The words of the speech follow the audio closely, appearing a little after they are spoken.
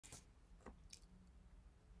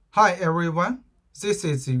Hi everyone, this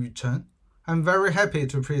is Chen. I'm very happy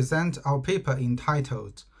to present our paper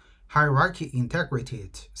entitled Hierarchy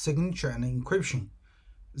Integrated Signature and Encryption.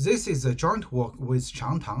 This is a joint work with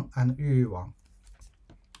Tang and Yuyu Wang.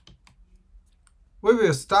 We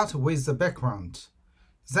will start with the background,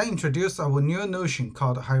 then introduce our new notion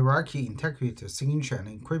called Hierarchy Integrated Signature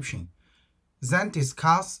and Encryption, then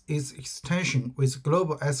discuss its extension with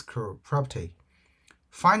global Asiacrypt property.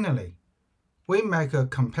 Finally, we make a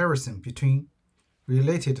comparison between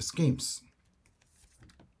related schemes.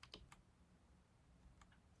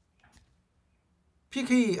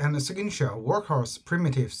 PKE and signature are workhorse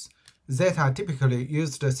primitives that are typically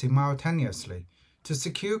used simultaneously to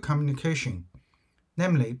secure communication.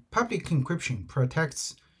 Namely, public encryption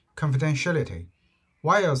protects confidentiality,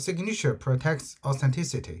 while signature protects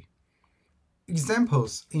authenticity.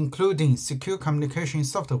 Examples including secure communication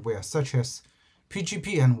software such as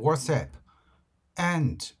PGP and WhatsApp,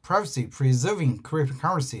 and privacy-preserving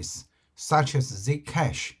cryptocurrencies such as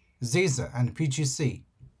Zcash, Zisa, and PGC.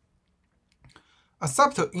 A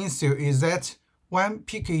subtle issue is that when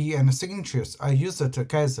PKE and signatures are used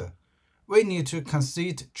together, we need to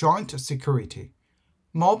concede joint security.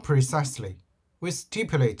 More precisely, we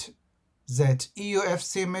stipulate that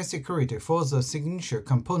EUFCMA security for the signature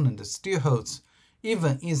component still holds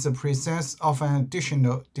even in the presence of an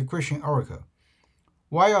additional decryption oracle,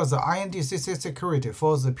 while the INDCC security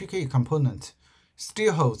for the PKE component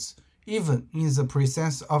still holds even in the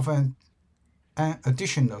presence of an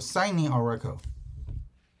additional signing oracle.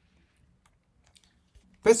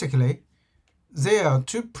 Basically, there are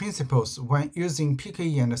two principles when using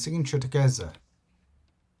PKE and signature together.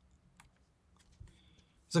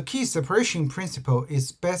 The key separation principle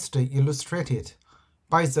is best illustrated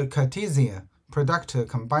by the Cartesian product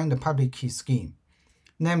combined public key scheme.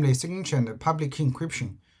 Namely, signature and public key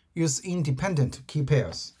encryption use independent key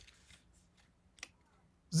pairs.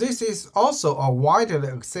 This is also a widely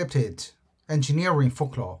accepted engineering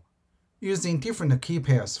folklore, using different key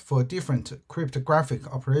pairs for different cryptographic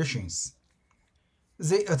operations.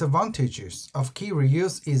 The advantages of key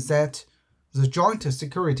reuse is that the joint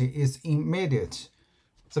security is immediate,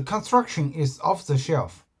 the construction is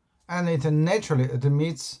off-the-shelf, and it naturally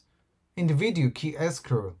admits individual key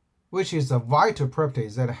escrow, which is a vital property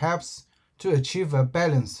that helps to achieve a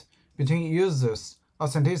balance between users'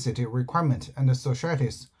 authenticity requirement and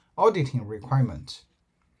society's auditing requirement.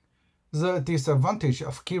 The disadvantage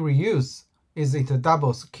of key reuse is it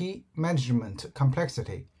doubles key management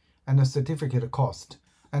complexity and certificate cost,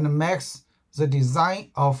 and makes the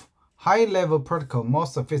design of high-level protocol more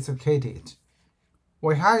sophisticated.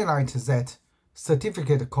 We highlight that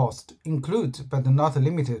certificate costs include but not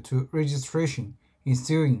limited to registration,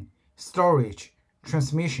 issuing, storage,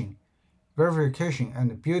 transmission, verification,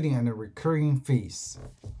 and building and recurring fees.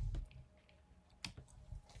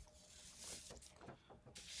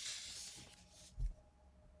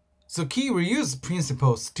 The key reuse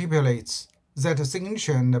principle stipulates that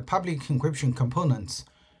signature and public encryption components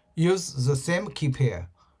use the same key pair.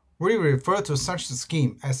 We refer to such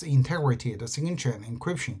scheme as integrated signature and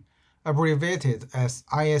encryption, abbreviated as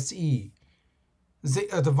ISE.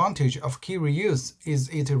 The advantage of key reuse is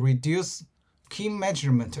it reduces key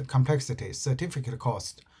management complexity, certificate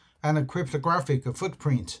cost, and cryptographic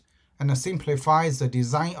footprint, and simplifies the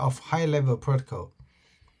design of high-level protocol.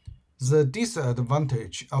 The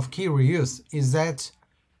disadvantage of key reuse is that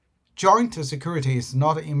joint security is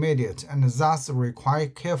not immediate and thus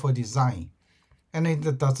requires careful design, and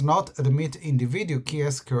it does not admit individual key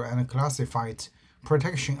escrow and classified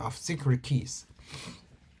protection of secret keys.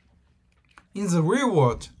 In the real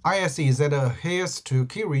world, ISE that adheres to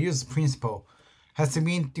key reuse principle has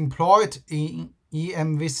been deployed in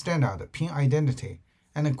EMV standard, PIN identity,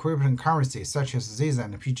 and cryptocurrency such as Zisa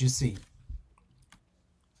and PGC.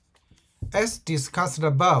 As discussed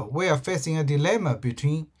above, we are facing a dilemma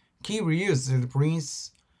between key reuse that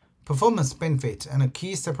brings performance benefit and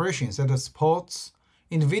key separation that supports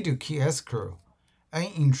individual key escrow.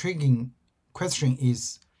 An intriguing question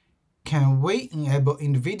is, can we enable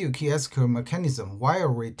individual key escrow mechanism while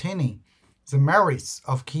retaining the merits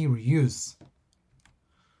of key reuse?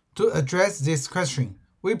 To address this question,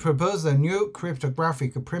 we propose a new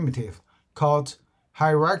cryptographic primitive called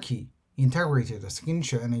Hierarchy Integrated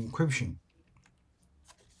Signature and Encryption.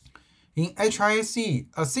 In HISE,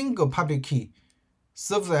 a single public key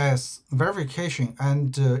serves as verification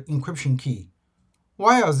and encryption key,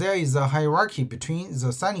 while there is a hierarchy between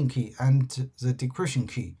the signing key and the decryption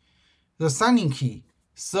key. The signing key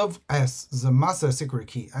serves as the master secret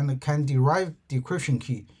key and can derive decryption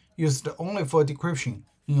key used only for decryption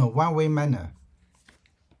in a one-way manner.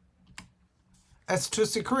 As to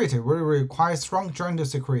security, we require strong joint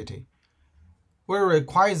security. We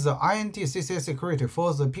require the INT-CCA security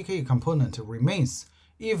for the PKE component remains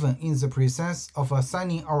even in the presence of a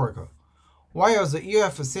signing oracle, while the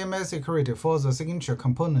UF-CMS security for the signature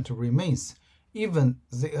component remains even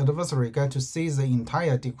the adversary gets to see the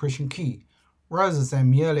entire decryption key rather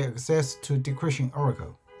than merely access to decryption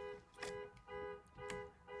oracle.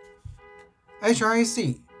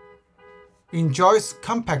 HIC enjoys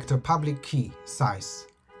compact public key size.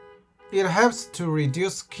 It helps to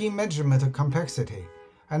reduce key management complexity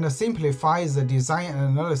and simplify the design and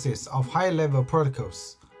analysis of high-level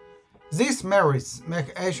protocols. These merits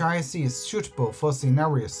make HIC suitable for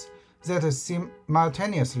scenarios that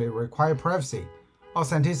simultaneously require privacy,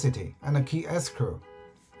 authenticity, and key escrow.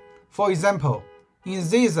 For example, in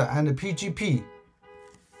ZISA and PGP,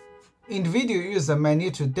 individual user may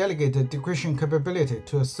need to delegate the decryption capability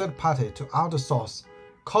to a third party to outsource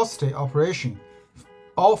costly operation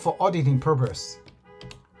or for auditing purpose.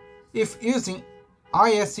 If using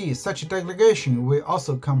ISE, such delegation will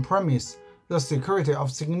also compromise the security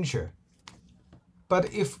of signature.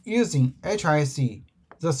 But if using HIC,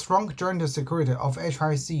 the strong joint security of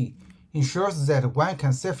HIC ensures that one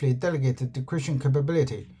can safely delegate the decryption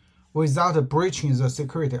capability without breaching the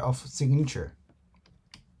security of signature.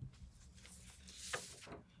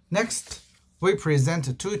 Next, we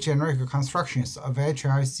present two generic constructions of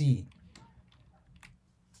HIC.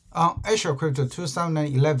 On Asiacrypt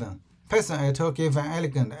 2011, Pearson et al. Gave an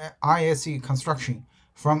elegant ISE construction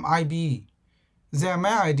from IBE. Their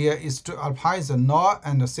main idea is to apply the NOR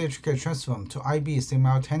and Asiacrypt transform to IBE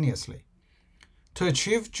simultaneously. To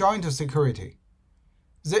achieve joint security,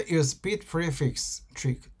 they use bit prefix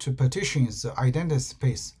trick to partition the identity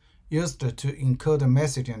space used to encode a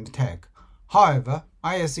message and tag. However,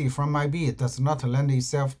 ISE from IBE does not lend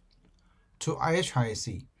itself to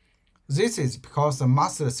HIC. This is because the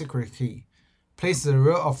master secret key plays the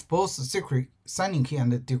role of both secret signing key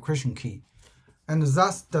and decryption key, and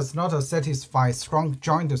thus does not satisfy strong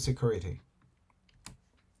joint security.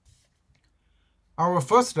 Our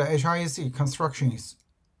first HIC construction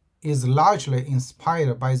is largely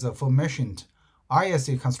inspired by the aforementioned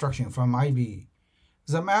ISE construction from IBE.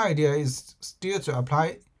 The main idea is still to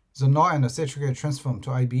apply the NOR and Asiacrypt transform to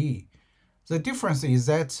IBE. The difference is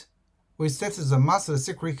that we set the master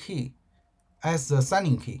secret key as the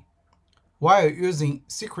signing key, while using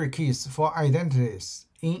secret keys for identities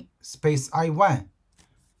in space I1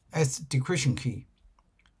 as decryption key.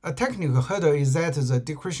 A technical hurdle is that the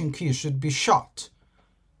decryption key should be short.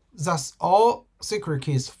 Thus, all secret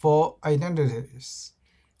keys for identities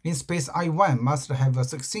in space I1 must have a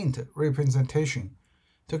succinct representation.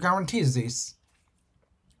 To guarantee this,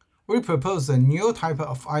 we propose a new type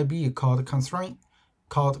of IBE called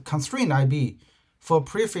constrained IBE for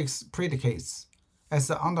prefix predicates as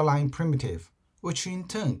the underlying primitive, which in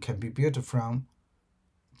turn can be built from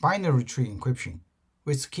binary tree encryption.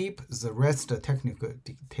 We skip the rest technical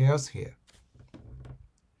details here.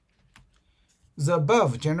 The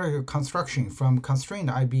above generic construction from constrained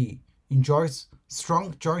IBE enjoys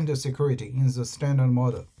strong joint security in the standard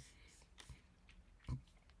model.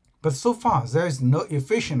 But so far, there is no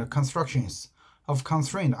efficient constructions of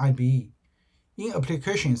constrained IBE. In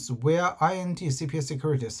applications where INT-CPA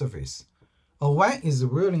security surface, Wang is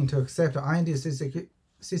willing to accept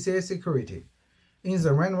INT-CCA security. In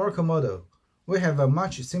the random worker model, we have a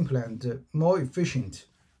much simpler and more efficient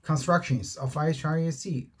constructions of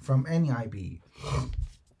HIC from any IBE.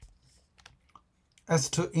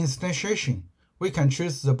 As to instantiation, we can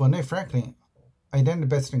choose the Bonnet-Franklin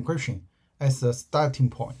identity-based encryption as the starting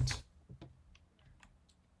point.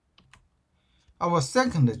 Our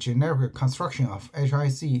second generic construction of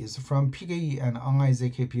HIC is from PKE and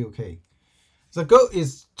ONIZK-POK. The goal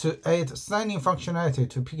is to add signing functionality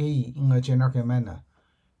to PKE in a generic manner.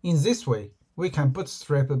 In this way, we can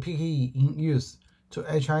bootstrap PKE in use to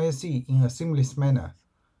HIC in a seamless manner.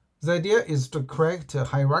 The idea is to create a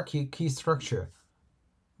hierarchy key structure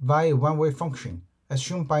via one-way function, as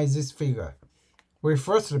shown by this figure. We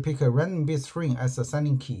first pick a random bit string as a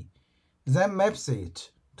signing key, then maps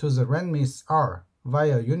it to the randomness R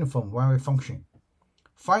via a uniform one-way function.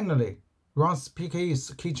 Finally, runs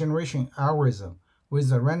PKE's key generation algorithm with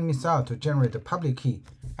the randomness R to generate the public key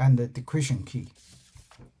and the decryption key.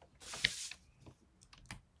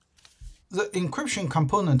 The encryption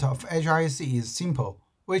component of HIC is simple,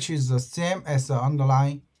 which is the same as that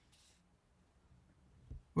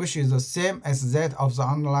of the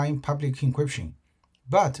underlying public encryption.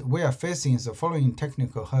 But we are facing the following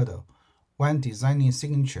technical hurdle when designing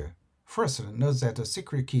signature. First, note that the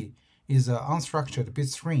secret key is an unstructured bit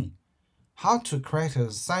string. How to create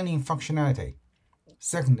a signing functionality?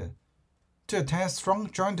 Second, to attain strong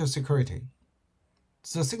joint security,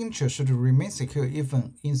 the signature should remain secure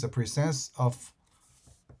even in the presence of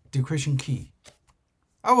decryption key.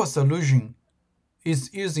 Our solution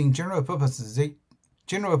is using general-purpose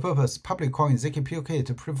public coin ZKPUK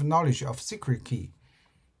to prove knowledge of secret key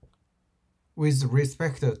with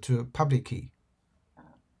respect to public key.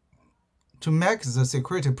 To make the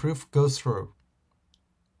security proof go through,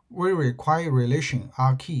 we require relation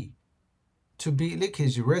R key to be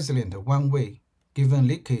leakage resilient one way, given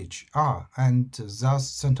leakage R and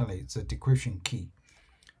thus certainly the decryption key.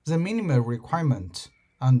 The minimal requirement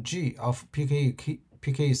on G of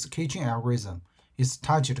PKE's keychain algorithm is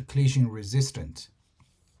target collision resistant.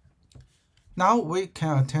 Now we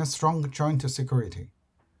can attain strong joint security.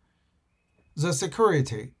 The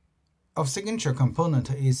security of signature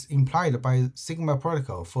component is implied by Sigma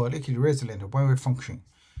protocol for leakage resilient one-way function.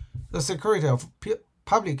 The security of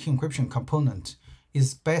public key encryption component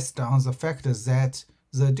is based on the fact that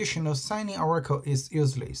the additional signing oracle is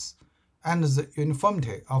useless, and the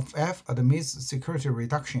uniformity of F admits security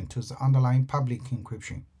reduction to the underlying public key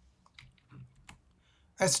encryption.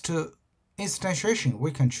 As to instantiation,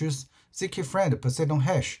 we can choose ZK-friend Poseidon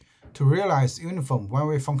hash to realize uniform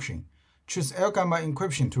one-way function, choose L-gamma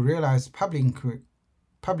encryption to realize public key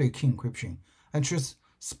encryption, and choose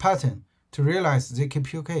Spartan to realize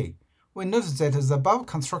ZKPUK. We notice that the above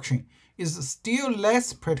construction is still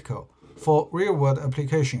less practical for real-world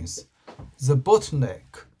applications. The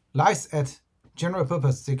bottleneck lies at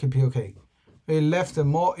general-purpose ZKPUK. We left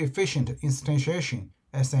more efficient instantiation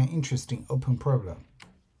as an interesting open problem.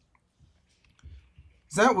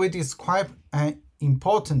 Then we describe an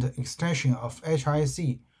important extension of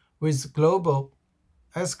HIC with global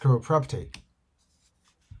escrow property.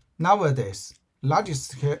 Nowadays,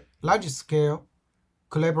 large-scale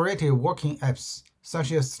collaborative working apps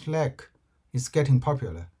such as Slack is getting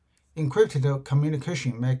popular. Encrypted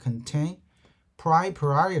communication may contain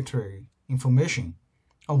proprietary information.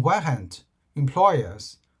 On one hand,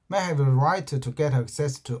 employers may have the right to get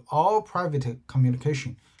access to all private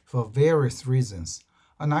communication for various reasons.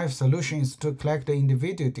 A naive solution is to collect the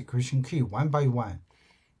individual decryption key one by one.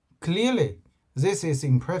 Clearly, this is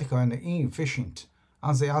impractical and inefficient.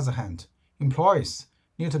 On the other hand, employees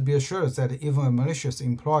need to be assured that even a malicious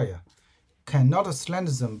employer cannot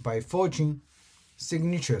slander them by forging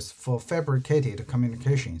signatures for fabricated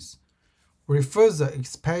communications. We further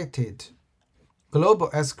expected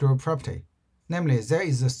global escrow property, namely there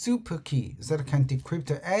is a super key that can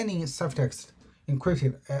decrypt any ciphertext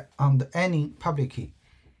encrypted on any public key,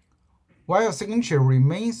 while signature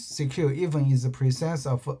remains secure even in the presence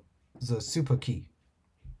of the super key.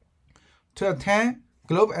 To attain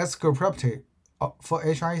global escrow property for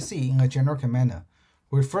HIC in a generic manner,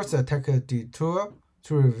 we first take a detour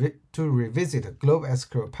to revisit global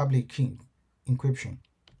escrow public key encryption.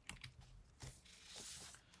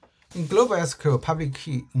 In global escrow public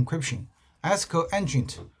key encryption, escrow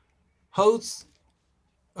agent holds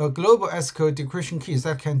a global escrow decryption key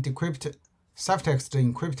that can decrypt ciphertext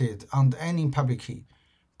encrypted on any public key.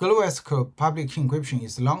 Global escrow public key encryption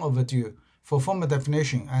is long overdue for formal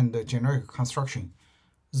definition and generic construction.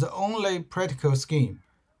 The only practical scheme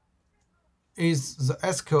is the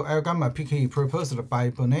escrow L-gamma PKE proposed by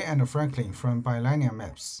Bonnet and Franklin from bilinear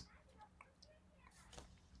maps.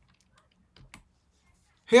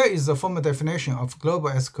 Here is the formal definition of global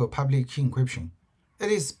escrow public key encryption.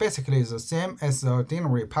 It is basically the same as the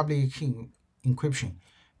ordinary public key encryption,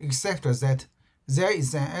 except that there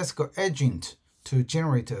is an escrow agent to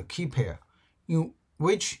generate a key pair, in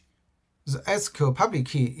which the escrow public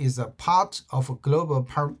key is a part of a global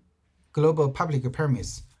public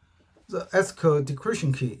premise. The escrow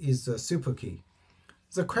decryption key is the super key.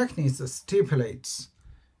 The correctness stipulates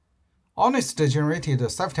honest generated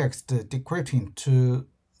ciphertext decrypting to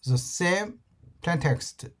the same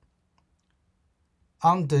plaintext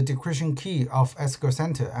on the decryption key of escrow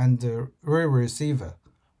center and the real receiver.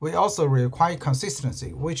 We also require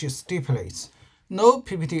consistency, which stipulates no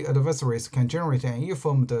PPT adversaries can generate an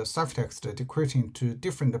uniform ciphertext decrypting to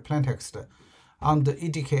different plaintext on the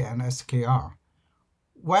EDK and SKR.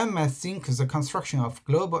 One might think the construction of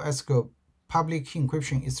global escrow public key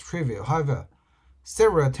encryption is trivial. However,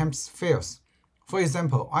 several attempts fails. For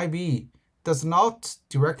example, IBE does not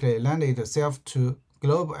directly lend itself to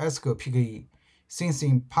global escrow PKE, since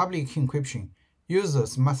in public key encryption,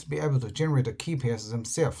 users must be able to generate key pairs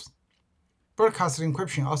themselves. Broadcast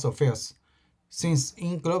encryption also fails, since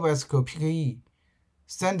in global escrow PKE,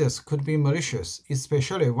 senders could be malicious,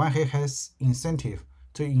 especially when he has incentive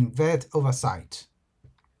to evade oversight.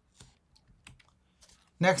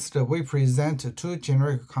 Next, we present two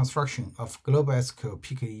generic constructions of global SQL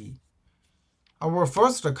PKE. Our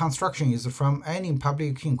first construction is from any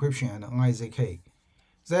public key encryption and NIZK.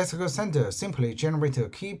 The SQL sender simply generates a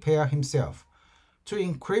key pair himself. To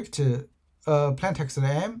encrypt a plaintext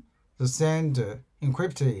M, the sender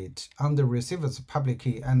encrypts it on the receiver's public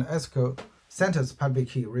key and SQL sender's public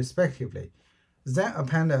key, respectively. Then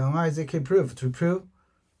append an NIZK proof to prove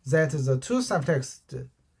that the two ciphertexts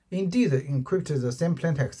indeed encrypt the same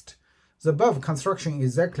plaintext. The above construction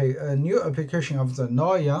is exactly a new application of the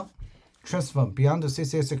Yang transform beyond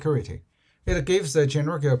CC security. It gives a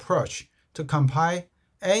generic approach to compile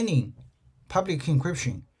any public key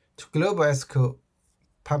encryption to global SQL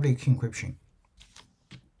public key encryption.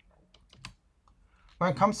 When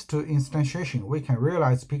it comes to instantiation, we can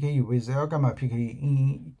realize PKE with L-gamma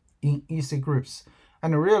PKE in EC groups,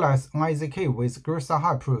 and realize NIZK with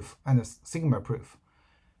Gur-Saha proof and Sigma proof.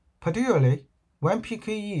 Particularly, when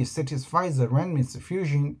PKE satisfies the randomness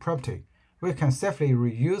fusion property, we can safely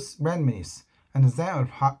reuse randomness and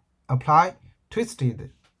then apply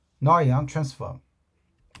twisted Yang transform.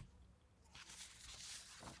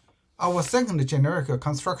 Our second generic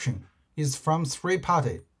construction is from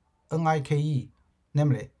three-party NIKE,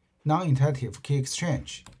 namely non-interactive key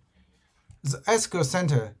exchange. The SQL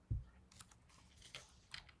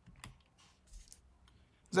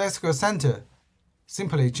sender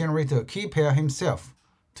simply generates a key pair himself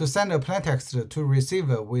to send a plaintext to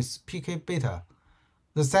receiver with PK beta.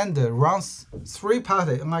 The sender runs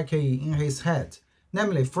three-party NIKE in his head,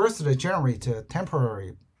 namely first generate a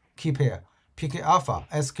temporary key pair, PK alpha,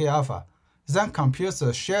 SK alpha, then computes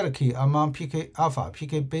a shared key among PK alpha,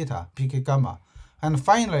 PK beta, PK gamma, and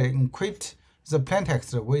finally encrypt the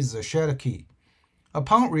plaintext with the shared key.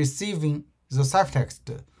 Upon receiving the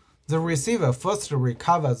ciphertext, the receiver first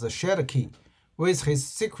recovers the shared key with his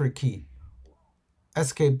secret key,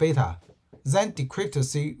 SK beta, then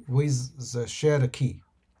decrypts it with the shared key.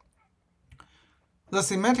 The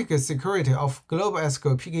semantic security of global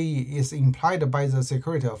SQL PKE is implied by the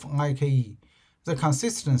security of NIKE. The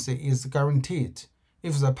consistency is guaranteed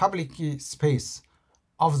if the public key space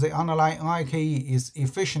of the underlying NIKE is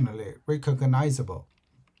efficiently recognizable.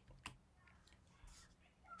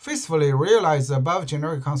 Faithfully realize the above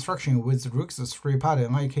generic construction with Rook's three-party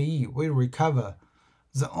NIKE, we recover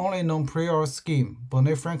the only known prior scheme,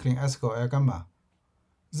 Bonnet-Franklin SQL L-gamma.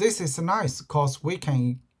 This is nice because we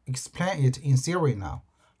can explain it in theory now.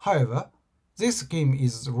 However, this scheme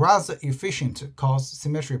is rather efficient because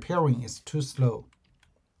symmetry pairing is too slow.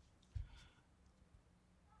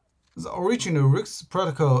 The original Rook's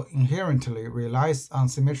protocol inherently relies on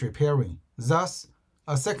symmetry pairing. Thus,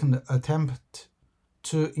 a second attempt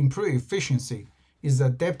to improve efficiency is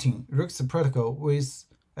adapting Rook's protocol with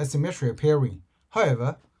asymmetry pairing.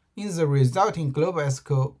 However, in the resulting global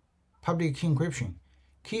SQL public key encryption,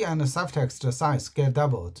 key and ciphertext size get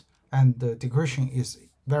doubled, and the decryption is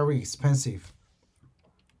very expensive.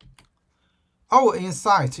 Our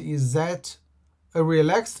insight is that a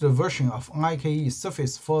relaxed version of NIKE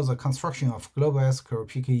suffices for the construction of global SQL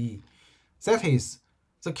PKE. That is,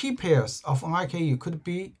 the key pairs of NIKE could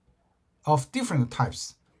be of different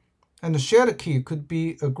types, and the shared key could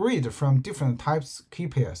be agreed from different types key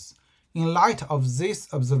pairs. In light of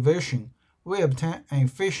this observation, we obtain an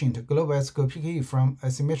efficient global SQL PKE from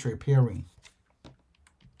asymmetry pairing.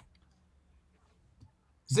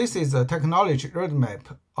 This is a technology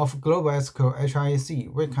roadmap of global SQL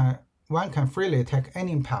HIAC. One can freely take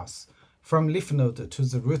any path from leaf node to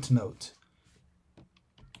the root node.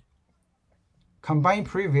 Combine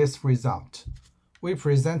previous result. We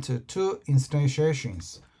present two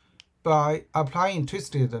instantiations. By applying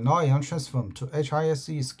twisted Yang transform to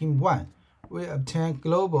HIAC scheme 1, we obtain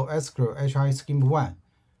global SQL HIAC scheme 1.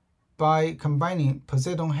 By combining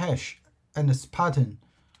Poseidon hash and Spartan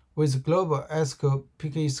with global SQL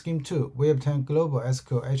PKE scheme 2, we obtain global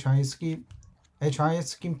SQL HIAC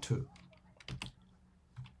scheme 2.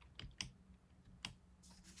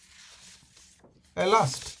 At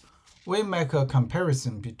last, we make a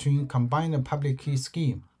comparison between combined public key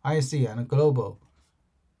scheme IC and global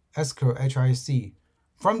SQL HIAC.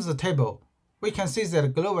 From the table, we can see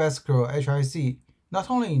that global SQL HIAC not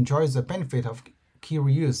only enjoys the benefit of key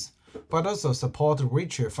reuse, but also supports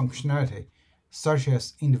richer functionality, such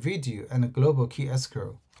as individual and global key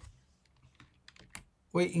SQL.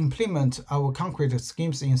 We implement our concrete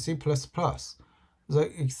schemes in C++.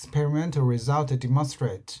 The experimental results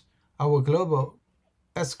demonstrate our global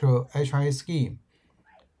SQL HIAC scheme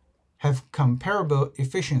have comparable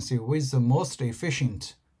efficiency with the most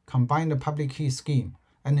efficient combined public key scheme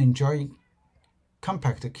and enjoy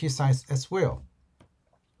compact key size as well.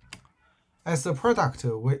 As a product,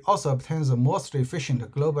 we also obtain the most efficient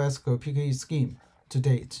global SQL PKE scheme to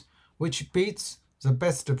date, which beats the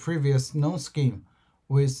best previous known scheme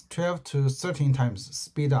with 12 to 13 times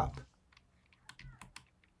speed up.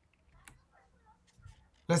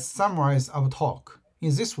 Let's summarize our talk.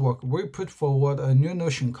 In this work, we put forward a new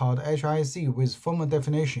notion called HIC with formal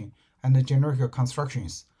definition and generic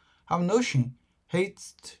constructions. Our notion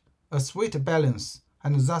hits a sweet balance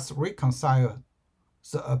and thus reconciles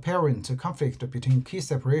the apparent conflict between key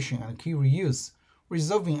separation and key reuse,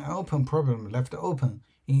 resolving an open problem left open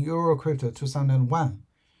in Eurocrypt 2001.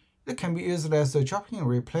 It can be used as a drop-in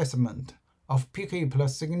replacement of PKE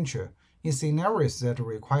plus signature in scenarios that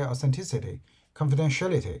require authenticity,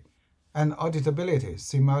 confidentiality, and auditability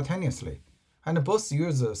simultaneously, and both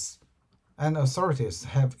users and authorities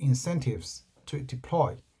have incentives to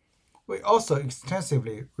deploy. We also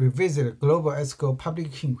extensively revisit global SQL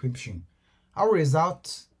public key encryption. Our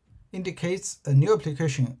result indicates a new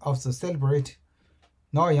application of the celebrated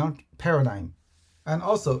Qiang paradigm, and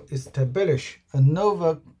also establish a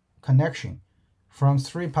novel connection from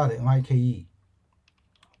three-party NIKE.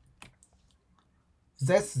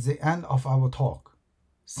 That's the end of our talk.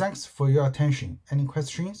 Thanks for your attention. Any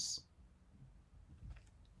questions?